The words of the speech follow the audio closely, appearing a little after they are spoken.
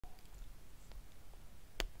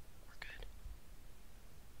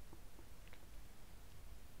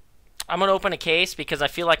I'm gonna open a case because I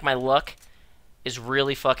feel like my luck is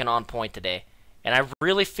really fucking on point today. And I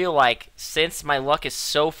really feel like since my luck is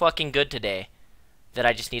so fucking good today that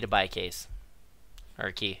I just need to buy a case. Or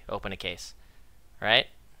a key. Open a case. Right?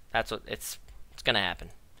 That's what it's gonna happen.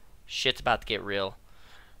 Shit's about to get real.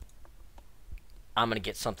 I'm gonna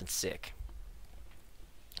get something sick.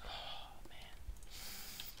 Oh man.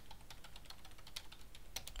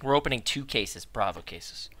 We're opening 2 cases, Bravo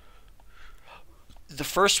cases. The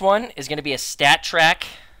first one is gonna be a StatTrak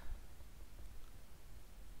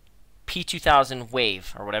P2000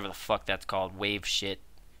 Wave, or whatever the fuck that's called. Wave shit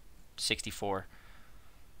 64.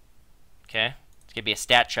 Okay? It's gonna be a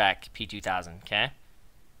StatTrak P2000, okay?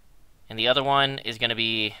 And the other one is gonna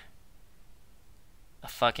be a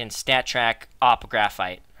fucking StatTrak Op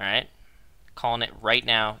Graphite, alright? Calling it right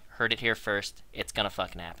now. Heard it here first. It's gonna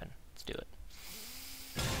fucking happen. Let's do it.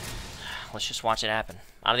 Let's just watch it happen.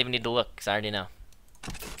 I don't even need to look, because I already know.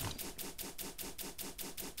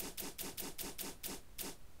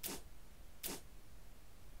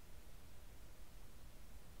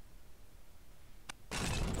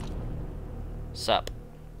 Sup.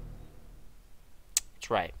 That's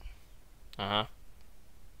right. Uh-huh.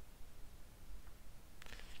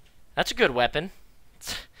 That's a good weapon.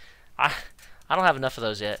 I don't have enough of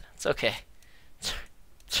those yet. It's okay. It's okay.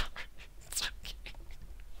 It's okay. It's okay.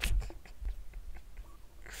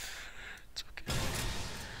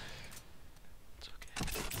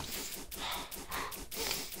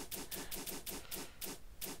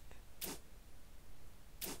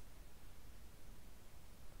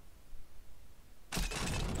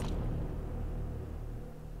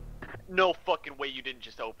 No fucking way you didn't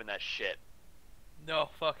just open that shit. No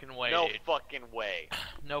fucking way, No dude. fucking way.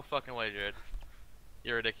 No fucking way, dude.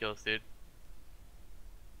 You're ridiculous, dude.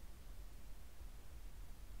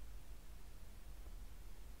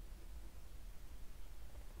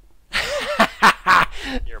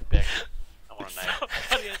 You're a bitch. I want a knife.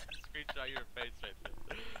 Somebody has to screenshot your face right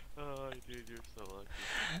there. Oh, dude, you're so lucky.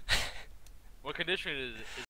 What condition is